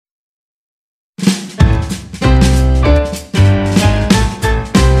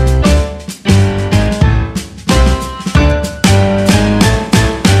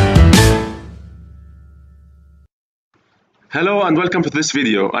Hello and welcome to this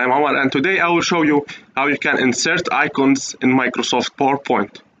video. I am Omar and today I will show you how you can insert icons in Microsoft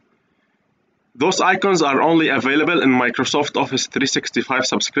PowerPoint. Those icons are only available in Microsoft Office 365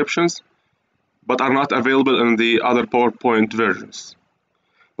 subscriptions, but are not available in the other PowerPoint versions.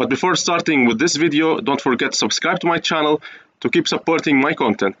 But before starting with this video, don't forget to subscribe to my channel to keep supporting my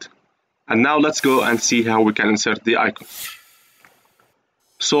content. And now let's go and see how we can insert the icon.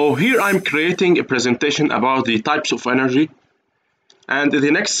 So here I'm creating a presentation about the types of energy. And in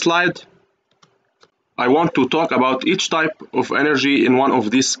the next slide, I want to talk about each type of energy in one of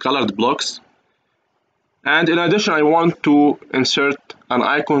these colored blocks. And in addition, I want to insert an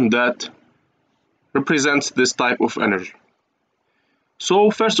icon that represents this type of energy. So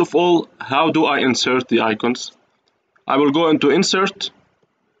first of all, how do I insert the icons? I will go into Insert,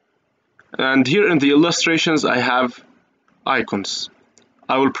 and here in the illustrations I have icons.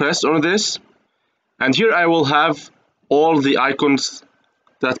 I will press on this, and here I will have all the icons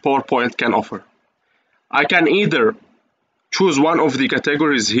that PowerPoint can offer. I can either choose one of the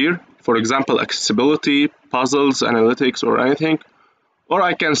categories here, for example accessibility, puzzles, analytics, or anything, or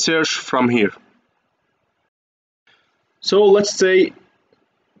I can search from here. So let's say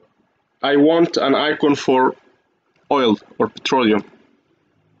I want an icon for oil or petroleum.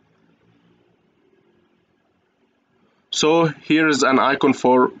 So here is an icon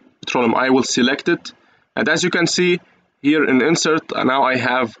for petroleum. I will select it, and as you can see here in Insert, now I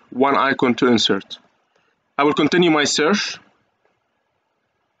have one icon to insert. I will continue my search,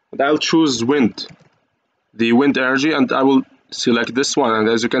 and I'll choose wind, the wind energy, and I will select this one, and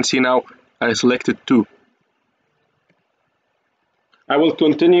as you can see now I selected two. I will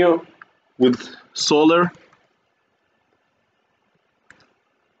continue with solar,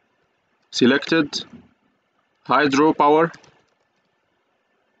 selected, hydropower,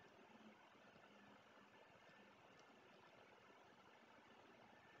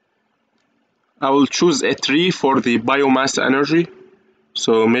 I will choose a tree for the biomass energy,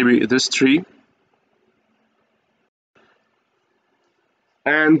 so maybe this tree,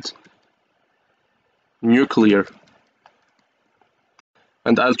 and nuclear,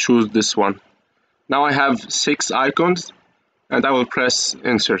 and I'll choose this one. Now I have 6 icons, and I will press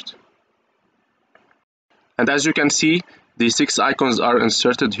Insert. And as you can see, the 6 icons are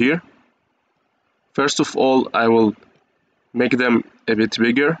inserted here. First of all, I will make them a bit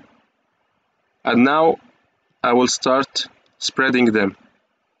bigger, and now I will start spreading them.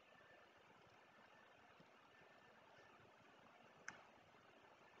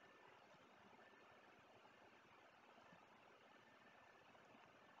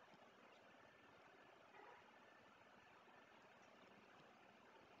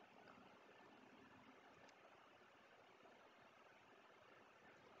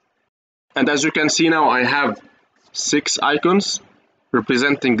 And as you can see now, I have 6 icons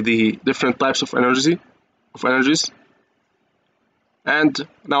representing the different types of energies. And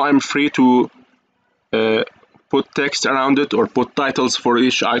now I'm free to put text around it or put titles for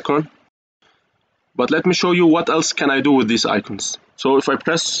each icon. But let me show you what else can I do with these icons. So if I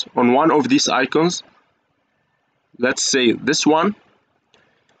press on one of these icons, let's say this one,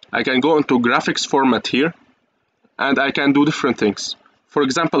 I can go into graphics format here, and I can do different things. For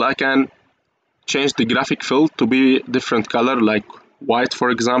example, I can change the graphic fill to be different color, like white for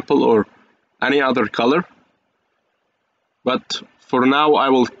example, or any other color, but for now I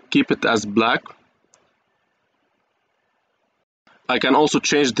will keep it as black. I can also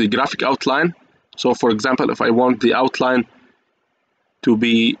change the graphic outline. So for example, if I want the outline to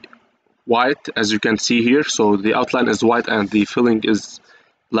be white, as you can see here, so the outline is white and the filling is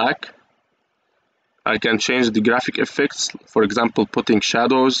black, I can change the graphic effects, for example putting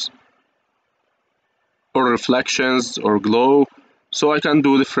shadows or reflections or glow. So I can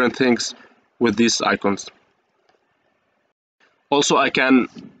do different things with these icons. Also I can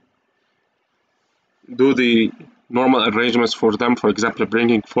do the normal arrangements for them, for example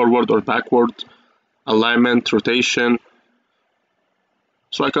bringing forward or backward, alignment, rotation.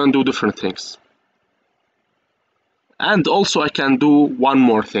 So I can do different things. And also I can do one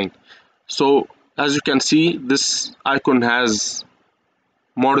more thing. So as you can see, this icon has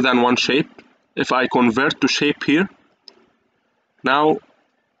more than one shape. If I convert to shape here, now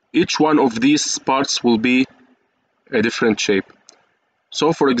each one of these parts will be a different shape.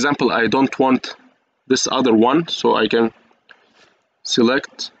 So for example, I don't want this other one, so I can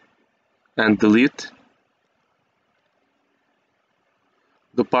select and delete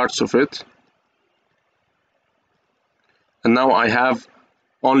the parts of it. And now I have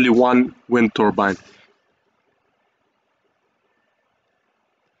only one wind turbine.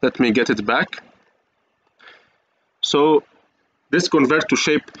 Let me get it back. So This convert to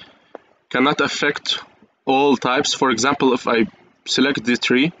shape cannot affect all types. For example, if I select the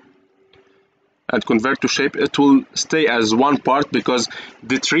tree and convert to shape, it will stay as one part because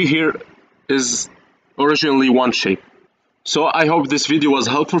the tree here is originally one shape. So I hope this video was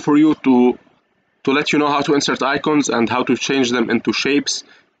helpful for you to let you know how to insert icons and how to change them into shapes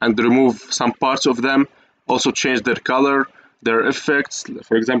and remove some parts of them. Also change their color, their effects,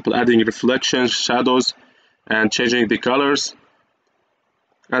 for example adding reflections, shadows, and changing the colors.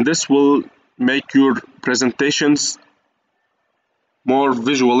 And this will make your presentations more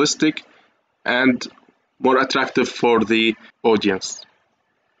visualistic and more attractive for the audience.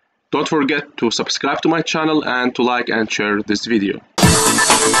 Don't forget to subscribe to my channel and to like and share this video.